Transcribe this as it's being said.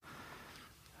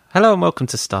Hello and welcome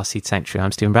to Starseed Sanctuary.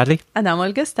 I'm Stephen Bradley. And I'm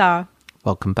Olga Starr.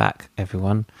 Welcome back,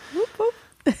 everyone. Whoop, whoop.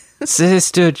 So let's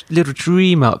do a little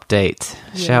dream update,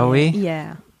 shall we?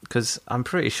 Yeah. Because I'm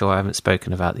pretty sure I haven't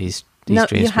spoken about these No,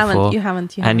 dreams you haven't. before. You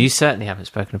haven't. And you certainly haven't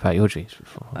spoken about your dreams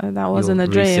before. That wasn't Your a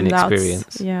dream. recent That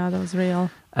experience. that was real.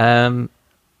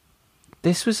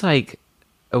 This was like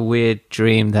a weird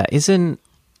dream that isn't...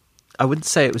 I wouldn't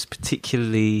say it was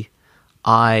particularly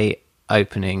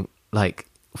eye-opening, like,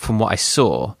 from what I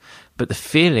saw, but the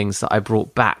feelings that I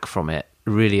brought back from it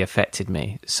really affected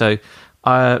me. So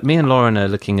me and Lauren are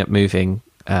looking at moving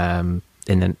in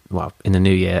the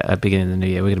new year, beginning of the new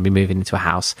year. We're going to be moving into a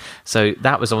house. So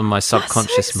that was on my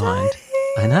subconscious so mind. exciting.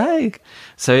 I know.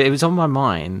 So it was on my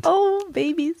mind. Oh,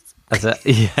 babies.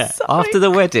 After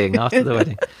the wedding.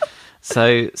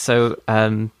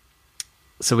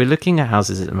 So we're looking at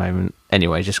houses at the moment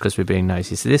anyway, just because we're being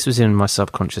nosy. So this was in my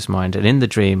subconscious mind, and in the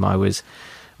dream I was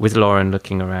with Lauren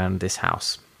looking around this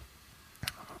house.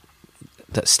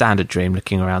 That standard dream,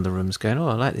 looking around the rooms going, oh,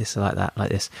 I like this, I like that, I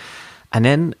like this. And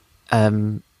then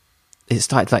it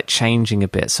started like changing a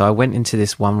bit. So I went into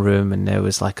this one room and there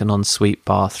was like an ensuite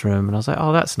bathroom, and I was like,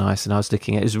 oh, that's nice. And I was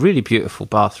looking at it. It was a really beautiful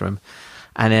bathroom.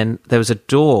 And then there was a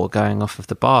door going off of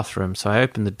the bathroom. So I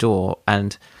opened the door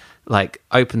and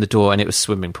it was a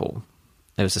swimming pool.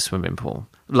 There was a swimming pool.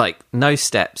 Like no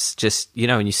steps, just, you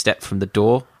know, when you step from the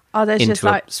door into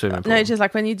a swimming pool. No, it's just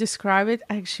like when you describe it,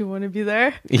 I actually want to be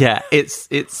there. Yeah, it's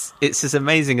as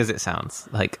amazing as it sounds.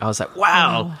 Like I was like,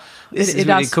 wow, this is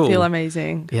really cool. It does feel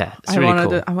amazing. Yeah, it's really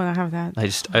cool. I want to have that. I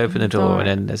just open the door and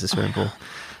then there's a swimming pool.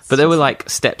 But there were like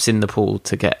steps in the pool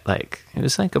to get like, it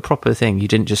was like a proper thing. You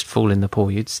didn't just fall in the pool,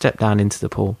 you'd step down into the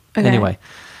pool. Okay. Anyway.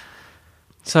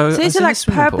 So is it like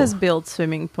purpose-built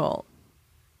swimming pool?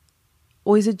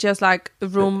 Or is it just like a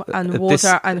room and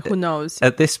water and who knows?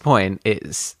 At this point,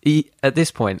 it's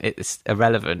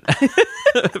irrelevant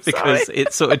because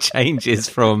it sort of changes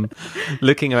from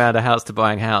looking around a house to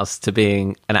buying a house to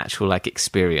being an actual like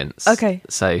experience. Okay.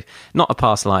 So not a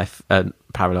past life,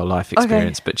 parallel life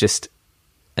experience, but just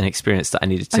an experience that I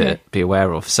needed to be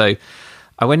aware of. So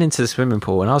I went into the swimming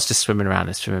pool and I was just swimming around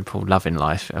the swimming pool, loving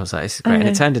life. I was like, this is great. And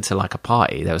it turned into like a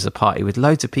party. There was a party with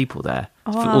loads of people there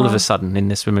all of a sudden in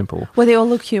the swimming pool. Well, they all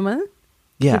look human?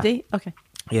 Yeah. Did they? Okay.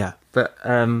 Yeah. But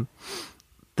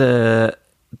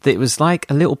it was like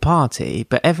a little party,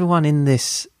 but everyone in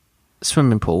this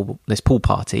swimming pool, this pool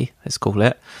party, let's call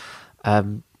it,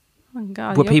 oh my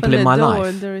God, were people in my life.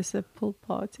 And there is a pool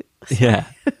party. Yeah.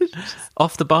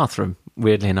 Off the bathroom,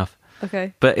 weirdly enough.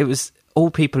 Okay. But it was all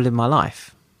people in my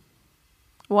life.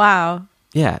 Wow.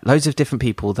 Yeah, loads of different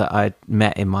people that I'd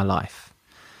met in my life.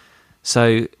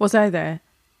 So was I there?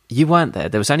 You weren't there.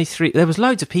 There was only three. There was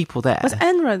loads of people there. Was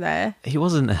Enra there? He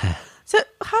wasn't there. So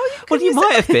how you? Well, you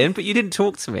might have been, but you didn't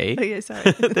talk to me. Okay,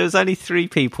 sorry. There was only three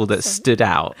people that stood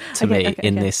out to me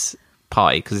in this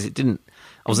party because I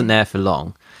wasn't there for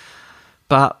long.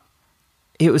 But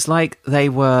it was like they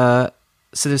were.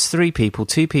 So there's three people,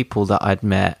 two people that I'd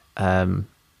met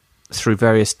through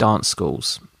various dance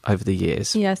schools over the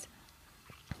years. Yes.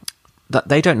 That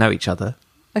they don't know each other.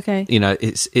 Okay. You know,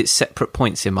 it's separate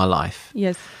points in my life.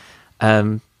 Yes.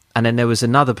 And then there was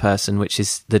another person, which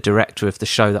is the director of the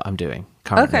show that I'm doing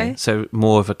currently. Okay. So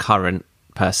more of a current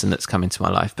person that's come into my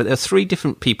life. But there are three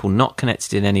different people not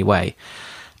connected in any way.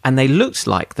 And they looked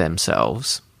like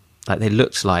themselves. Like they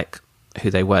looked like who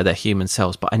they were, their human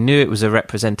selves. But I knew it was a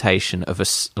representation of a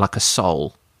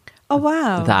soul. Oh,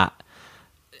 wow. That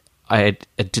I had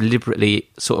deliberately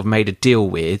sort of made a deal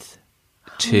with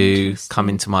to come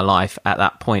into my life at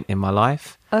that point in my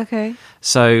life. Okay.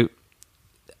 So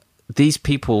these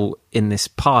people in this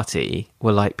party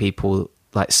were like people,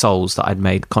 like souls that I'd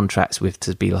made contracts with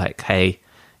to be like, hey,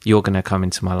 you're going to come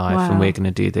into my life and we're going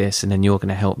to do this, and then you're going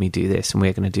to help me do this and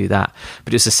we're going to do that.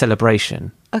 But it was a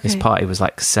celebration. Okay. This party was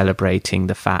like celebrating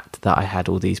the fact that I had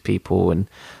all these people and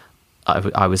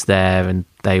I was there and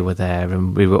they were there,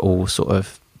 and we were all sort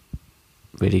of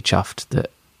really chuffed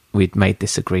that we'd made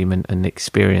this agreement and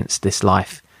experienced this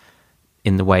life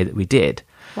in the way that we did.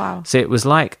 Wow. So it was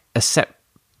like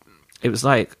it was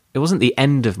like, it wasn't the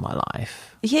end of my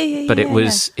life. Yeah. But it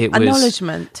was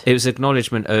acknowledgement. It was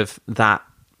acknowledgement of that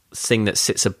thing that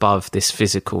sits above this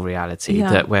physical reality,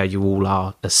 that where you all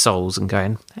are as souls and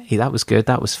going, hey, that was good,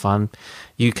 that was fun.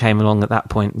 You came along at that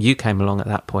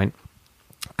point.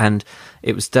 And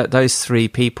it was those three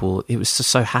people, it was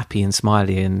just so happy and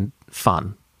smiley and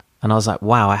fun. And I was like,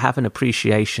 wow, I have an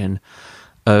appreciation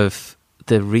of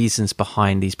the reasons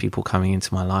behind these people coming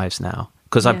into my lives now.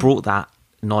 Because I brought that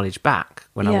knowledge back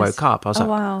when I woke up. I was like,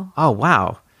 wow. oh,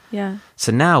 wow. Yeah.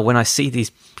 So now when I see these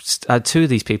two of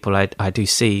these people I do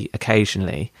see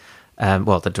occasionally.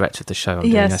 Well, the director of the show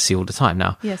I see all the time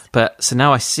now. Yes. But so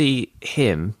now I see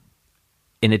him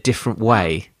in a different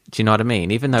way. Do you know what I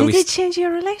mean? Even though did it change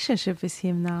your relationship with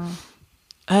him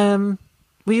now?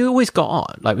 We always got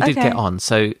on. Like we did get on.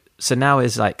 So now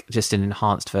is like just an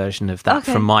enhanced version of that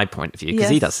from my point of view, because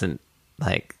he doesn't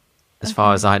like. As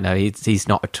far as I know, he's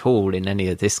not at all in any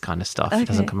of this kind of stuff. He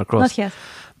doesn't come across. Not yet.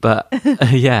 But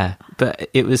but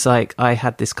it was like I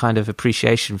had this kind of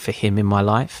appreciation for him in my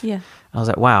life. Yeah. I was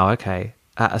like, wow, okay,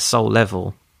 at a soul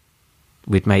level,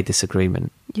 we'd made this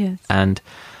agreement. Yes. And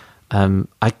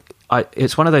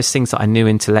it's one of those things that I knew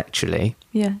intellectually,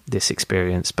 this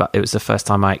experience, but it was the first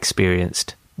time I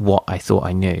experienced what I thought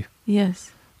I knew.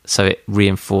 Yes. So it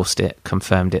reinforced it,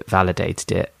 confirmed it,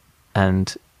 validated it,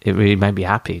 and it really made me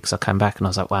happy, because I came back and I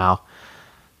was like, wow,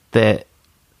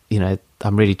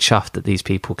 I'm really chuffed that these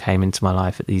people came into my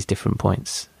life at these different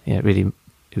points. It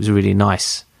was a really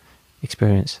nice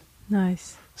experience.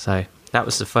 Nice. So that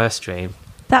was the first dream.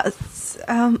 That's,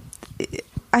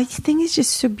 I think it's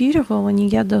just so beautiful when you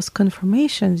get those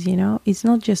confirmations, it's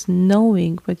not just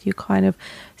knowing, but you kind of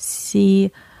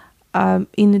see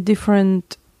in a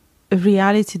different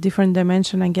reality, different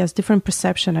dimension, I guess, different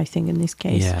perception, I think, in this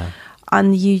case. Yeah.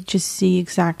 And you just see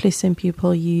exactly same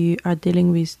people you are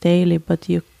dealing with daily, but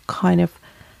you kind of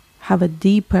have a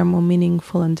deeper, more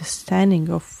meaningful understanding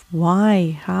of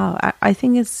why, how. I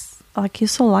think it's like you're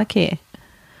so lucky.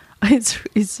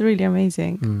 It's really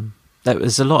amazing. There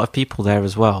was a lot of people there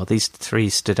as well. These three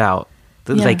stood out.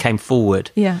 They came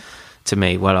forward to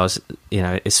me while I was,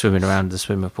 swimming around the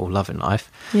swimming pool, loving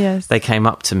life. Yes. They came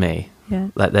up to me. Yeah.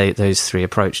 Like those three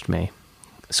approached me,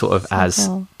 sort of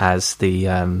as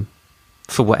the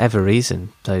for whatever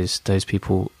reason, those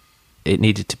people, it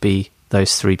needed to be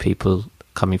those three people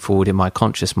coming forward in my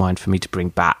conscious mind for me to bring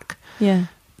back. Yeah.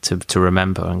 To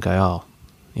remember and go,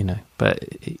 but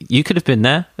you could have been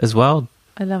there as well.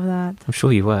 I love that. I'm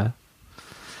sure you were.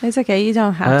 It's okay. You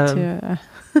don't have to.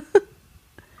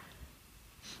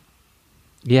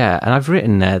 Yeah, and I've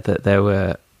written there that there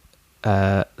were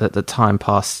that the time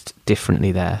passed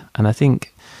differently there, and I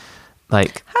think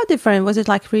like how different was it?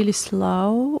 Like really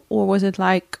slow, or was it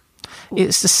like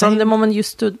it's the same from the moment you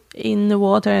stood in the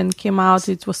water and came out?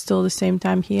 It was still the same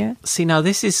time here. See, now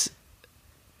this is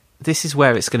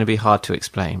where it's going to be hard to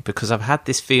explain, because I've had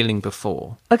this feeling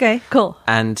before. Okay, cool.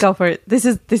 And go for it. This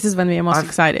is when we are most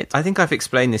excited. I think I've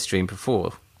explained this dream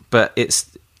before, but it's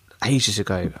ages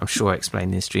ago. I'm sure I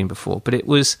explained this dream before, but it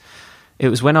was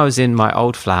when I was in my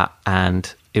old flat,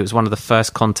 and it was one of the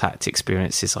first contact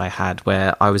experiences I had,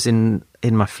 where I was in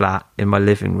my flat, in my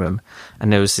living room,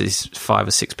 and there was these 5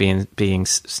 or 6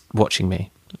 beings watching me.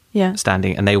 Yeah.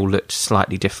 Standing, and they all looked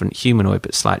slightly different, humanoid,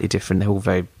 but slightly different. They were all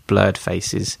very blurred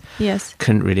faces. Yes.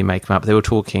 Couldn't really make them out. They were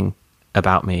talking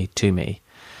about me, to me.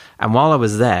 And while I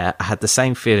was there, I had the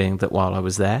same feeling that while I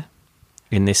was there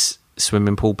in this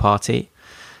swimming pool party,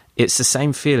 it's the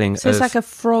same feeling. So it's like a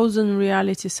frozen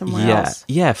reality somewhere else.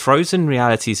 Yeah, frozen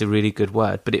reality is a really good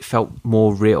word, but it felt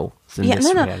more real than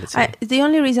this reality. The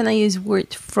only reason I use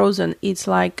word frozen, it's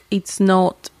like it's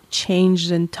not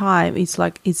changed in time. It's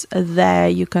like it's there.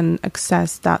 You can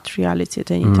access that reality at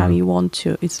any time you want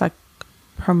to. It's like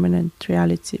permanent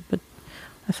reality, but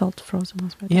I felt frozen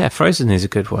was better. Yeah, frozen is a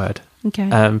good word. Okay.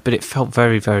 But it felt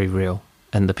very, very real.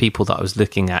 And the people that I was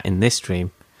looking at in this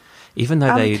dream, even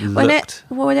though they looked...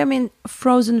 What I mean,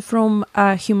 frozen from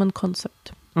a human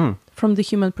concept, from the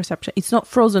human perception. It's not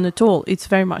frozen at all. It's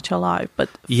very much alive. But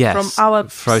from our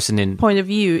frozen in point of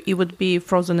view, it would be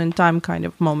frozen in time kind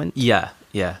of moment. Yeah.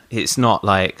 It's not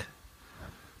like...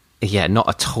 Yeah, not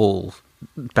at all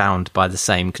bound by the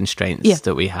same constraints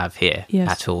that we have here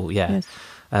at all. Yeah.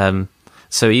 Yes.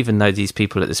 So even though these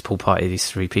people at this pool party,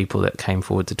 these 3 people that came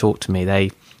forward to talk to me,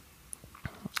 they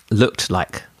looked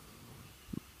like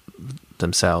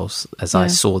themselves as I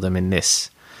saw them in this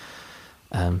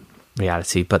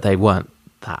reality, but they weren't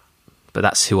that. But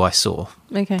that's who I saw.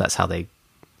 Okay. That's how they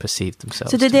perceived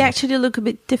themselves. So did they actually look a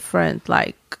bit different,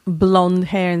 like blonde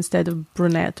hair instead of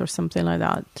brunette or something like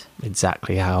that?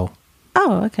 Exactly how.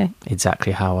 Oh, okay.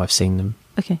 Exactly how I've seen them.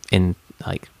 Okay. In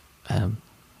like.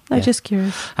 I'm just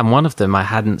curious. And one of them I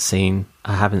haven't seen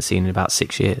in about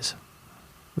 6 years,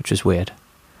 which was weird.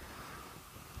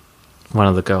 One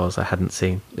of the girls I hadn't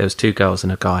seen. There was 2 girls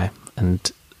and a guy, and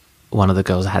one of the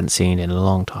girls I hadn't seen in a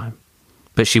long time.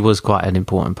 But she was quite an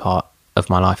important part of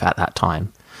my life at that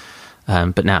time.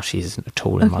 But now she isn't at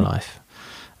all in my life.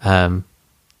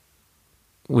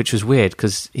 Which was weird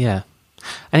because, yeah.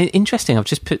 And interesting, I've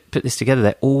just put this together.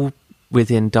 They're all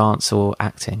within dance or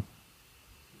acting.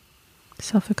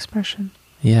 Self-expression.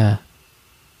 Yeah.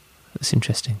 That's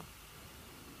interesting.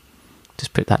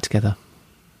 Just put that together.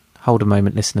 Hold a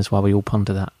moment, listeners, while we all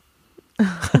ponder that.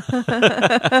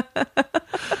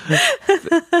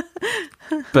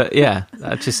 but yeah,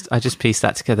 I just pieced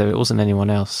that together. It wasn't anyone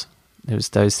else. It was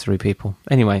those three people.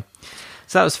 Anyway,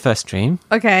 so that was the first dream.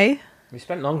 Okay. We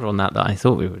spent longer on that than I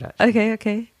thought we would actually.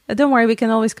 Okay. Don't worry, we can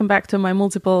always come back to my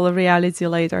multiple reality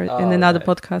later in another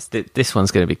podcast. This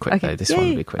one's going to be quick, though. This one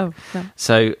will be quick. Oh, no.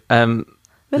 So,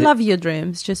 we love your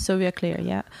dreams, just so we are clear,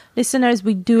 yeah? Listeners,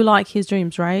 we do like his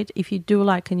dreams, right? If you do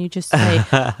like, can you just say,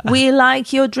 we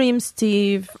like your dreams,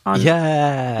 Steve?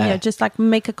 Yeah, just like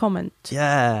make a comment.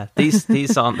 Yeah,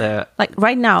 these aren't there. Like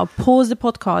right now, pause the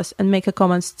podcast and make a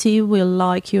comment. Steve will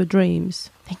like your dreams.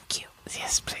 Thank you.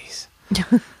 Yes, please.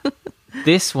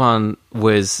 This one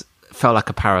felt like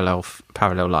a parallel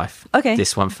life. Okay.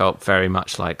 This one felt very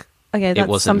much like that's it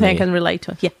wasn't something me. I can relate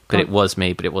to. Yeah, but it was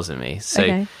me, but it wasn't me. So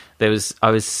okay.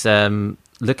 I was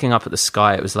looking up at the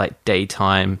sky. It was like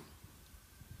daytime.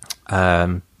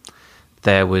 There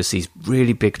was these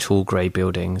really big, tall grey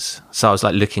buildings. So I was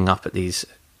like looking up at these.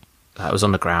 I was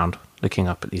on the ground looking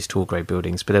up at these tall grey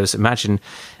buildings. But there was imagine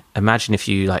if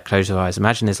you like close your eyes.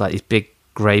 Imagine there's like these big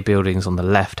grey buildings on the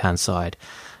left hand side,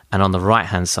 and on the right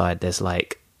hand side there's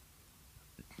like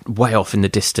way off in the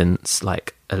distance,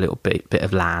 like a little bit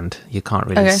of land you can't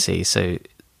really see. So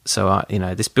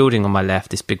this building on my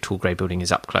left, this big tall grey building,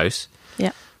 is up close.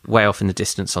 Yeah. Way off in the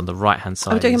distance on the right hand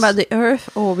side. Are we talking about the Earth,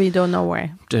 or we don't know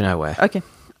where? Don't know where. Okay.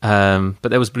 But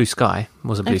there was blue sky. It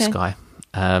was a blue sky.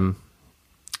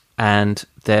 And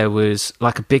there was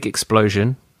like a big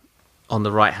explosion on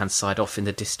the right hand side off in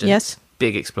the distance. Yes.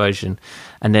 Big explosion.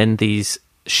 And then these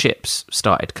ships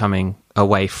started coming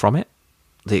away from it.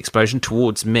 The explosion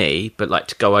towards me, but like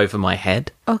to go over my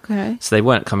head. Okay. So they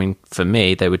weren't coming for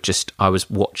me. I was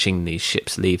watching these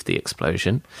ships leave the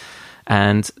explosion.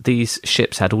 And these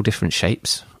ships had all different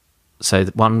shapes. So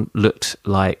one looked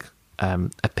like a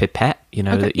pipette,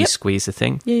 that you squeeze the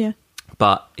thing. Yeah.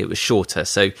 But it was shorter.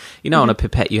 So, on a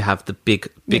pipette, you have the big,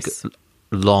 yes.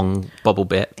 long bobble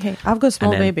bit. Hey, I've got a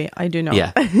small baby. I do know.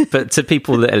 Yeah. But to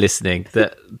people that are listening,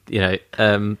 I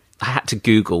had to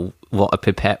Google what a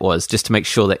pipette was just to make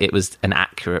sure that it was an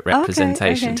accurate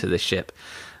representation to the ship.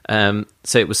 So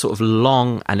it was sort of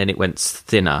long, and then it went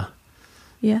thinner.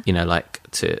 Yeah. Like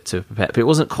to a pipette, but it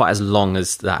wasn't quite as long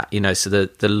as that. So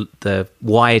the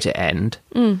wider end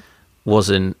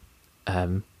wasn't.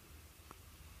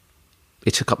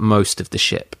 It took up most of the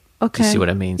ship. Okay. Do you see what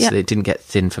I mean? Yeah. So it didn't get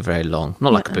thin for very long.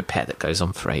 Not like a pipette that goes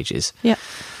on for ages. Yeah.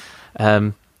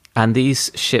 And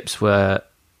these ships were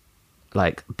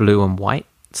like blue and white.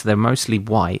 So they're mostly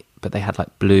white, but they had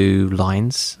like blue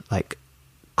lines, like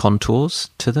contours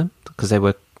to them, because they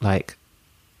were like,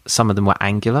 some of them were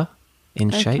angular in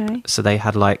shape. So they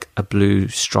had like a blue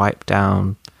stripe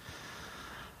down.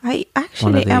 I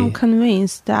actually am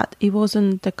convinced that it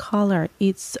wasn't the color,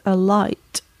 it's a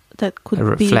light that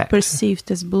could be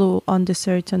perceived as blue on a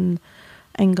certain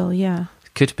angle, yeah.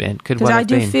 Could be. Because I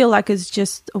do feel like it's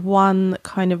just one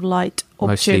kind of light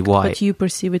object, mostly white, but you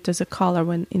perceive it as a color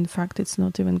when in fact it's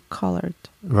not even colored.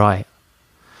 Right.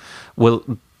 Well,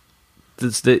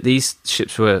 these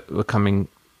ships were coming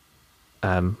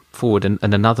forward, and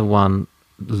another one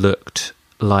looked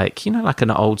like, like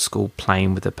an old school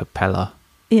plane with a propeller.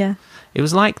 Yeah. It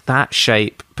was like that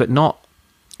shape, but not,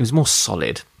 it was more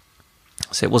solid.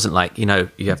 So it wasn't like, you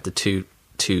have the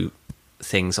two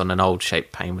things on an old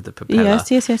shaped plane with a propeller.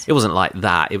 Yes. It wasn't like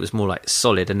that. It was more like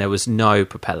solid, and there was no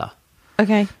propeller.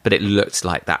 Okay. But it looked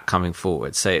like that coming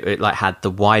forward. So it like had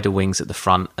the wider wings at the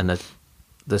front and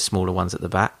the smaller ones at the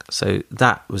back. So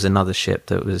that was another ship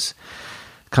that was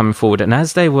coming forward. And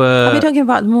as they were... Are we talking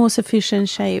about more sufficient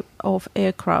shape of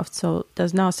aircraft? So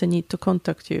does NASA need to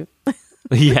contact you?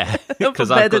 Yeah,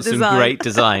 because I've got some great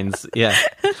designs. Yeah.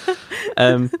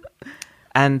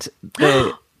 And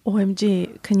the...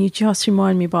 OMG, can you just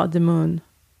remind me about the moon?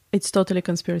 It's totally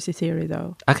conspiracy theory,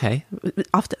 though. Okay.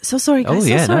 Sorry, guys.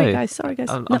 Sorry, guys.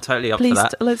 I'm totally up please, for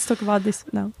that. Let's talk about this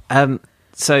now.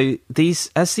 So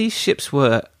as these ships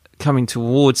were coming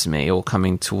towards me, or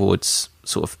coming towards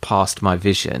sort of past my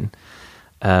vision,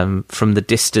 from the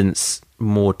distance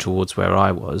more towards where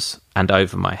I was and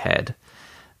over my head,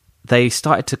 they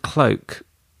started to cloak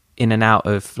in and out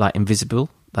of like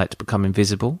to become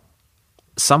invisible.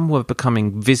 Some were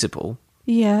becoming visible.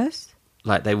 Yes.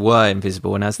 Like they were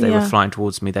invisible, and as they were flying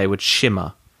towards me, they would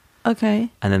shimmer. Okay.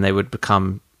 And then they would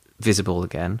become visible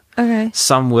again. Okay.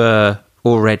 Some were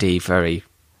already very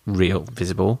real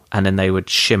visible, and then they would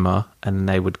shimmer and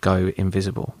they would go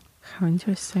invisible. How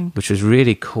interesting. Which was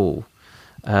really cool.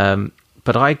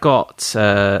 But I got...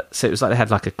 so it was like they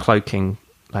had like a cloaking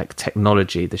like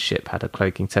technology. The ship had a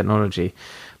cloaking technology.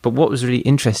 But what was really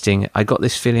interesting, I got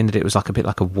this feeling that it was like a bit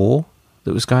like a war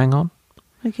that was going on.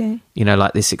 Okay. You know,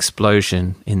 like this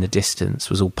explosion in the distance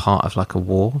was all part of like a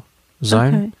war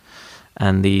zone. Okay.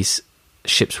 And these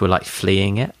ships were like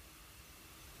fleeing it.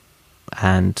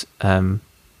 And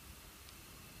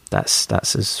that's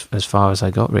as far as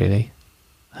I got, really.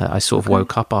 I sort of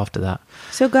woke up after that.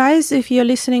 So guys, if you're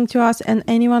listening to us and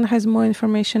anyone has more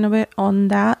information on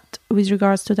that, with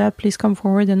regards to that, please come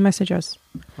forward and message us.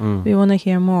 We want to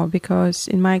hear more, because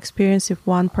in my experience, if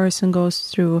one person goes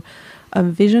through a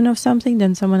vision of something,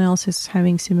 then someone else is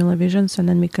having similar visions, and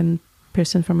then we can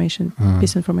piece information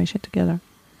together.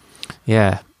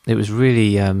 Yeah, it was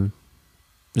really, it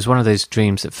was one of those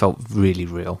dreams that felt really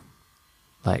real.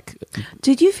 Like,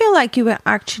 did you feel like you were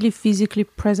actually physically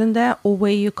present there, or were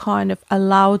you kind of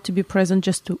allowed to be present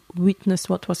just to witness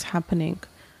what was happening?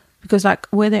 Because,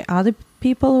 like, were there other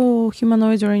people or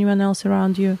humanoids or anyone else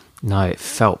around you? No, it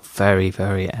felt very,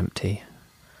 very empty.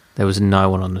 There was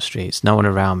no one on the streets, no one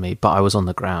around me, but I was on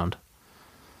the ground.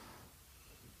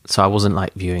 So I wasn't,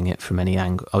 like, viewing it from any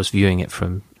angle. I was viewing it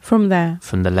from there,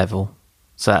 from the level.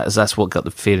 So that's what got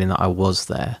the feeling that I was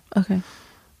there. Okay.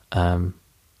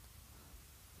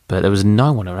 But there was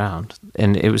no one around,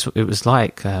 and it was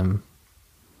like, you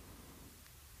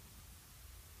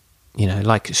know,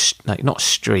 like not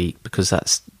street, because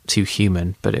that's too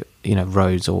human, but it, you know,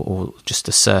 roads or just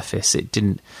a surface. It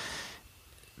didn't.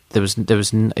 It was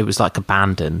like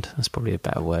abandoned. That's probably a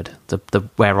better word. The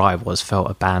where I was felt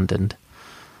abandoned,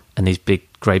 and these big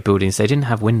grey buildings. They didn't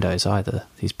have windows either.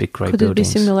 These big grey buildings. Could it be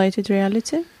simulated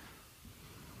reality?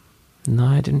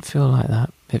 No, it didn't feel like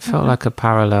that. It felt like a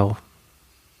parallel.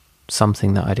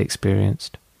 Something that I'd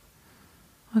experienced.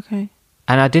 Okay.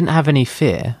 And I didn't have any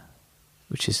fear,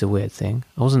 which is the weird thing.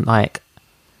 I wasn't like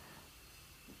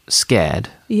scared.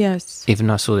 Yes. Even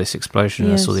though I saw this explosion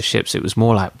and I saw the ships, it was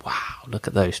more like, wow, look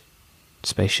at those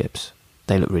spaceships.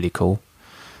 They look really cool.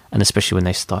 And especially when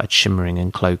they started shimmering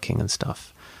and cloaking and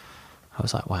stuff, I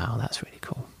was like, wow, that's really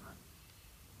cool.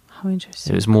 How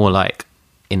interesting. It was more like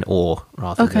in awe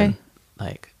rather than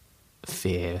like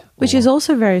fear. Which is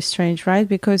also very strange, right?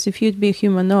 Because if you'd be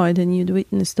humanoid and you'd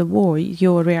witness the war,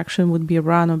 your reaction would be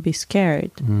run or be scared.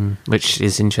 Which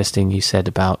is interesting. You said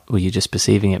about, were you just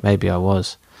perceiving it? Maybe I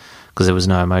was, because there was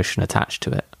no emotion attached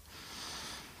to it.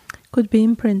 Could be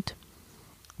imprint.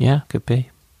 Yeah, could be.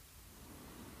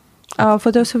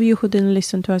 For those of you who didn't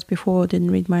listen to us before, didn't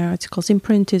read my articles,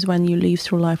 imprint is when you live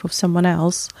through life of someone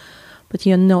else, but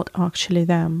you're not actually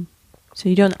them. So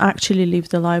you don't actually live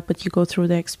the life, but you go through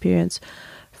the experience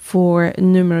for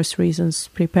numerous reasons.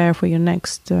 Prepare for your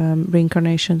next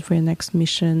reincarnation, for your next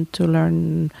mission, to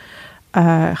learn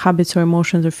habits or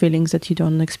emotions or feelings that you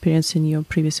don't experience in your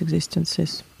previous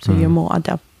existences. So you're more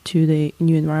adapt to the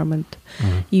new environment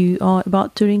you are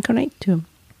about to reincarnate to.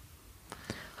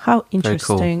 How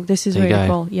interesting. Cool. This is really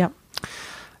cool. Yeah.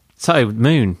 So,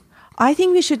 Moon. I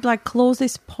think we should close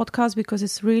this podcast because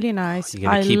it's really nice. You're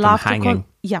going to keep them hanging.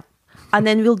 Yeah. And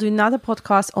then we'll do another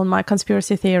podcast on my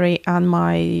conspiracy theory and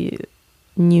my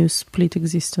new split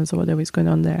existence or whatever is going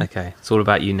on there. Okay. It's all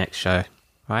about you next show,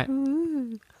 right?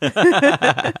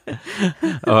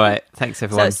 All right. Thanks,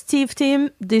 everyone. So, Steve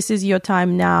team, this is your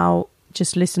time now.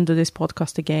 Just listen to this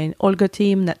podcast again. Olga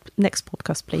team, next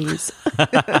podcast, please.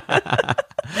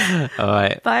 All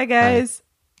right. Bye, guys. Bye.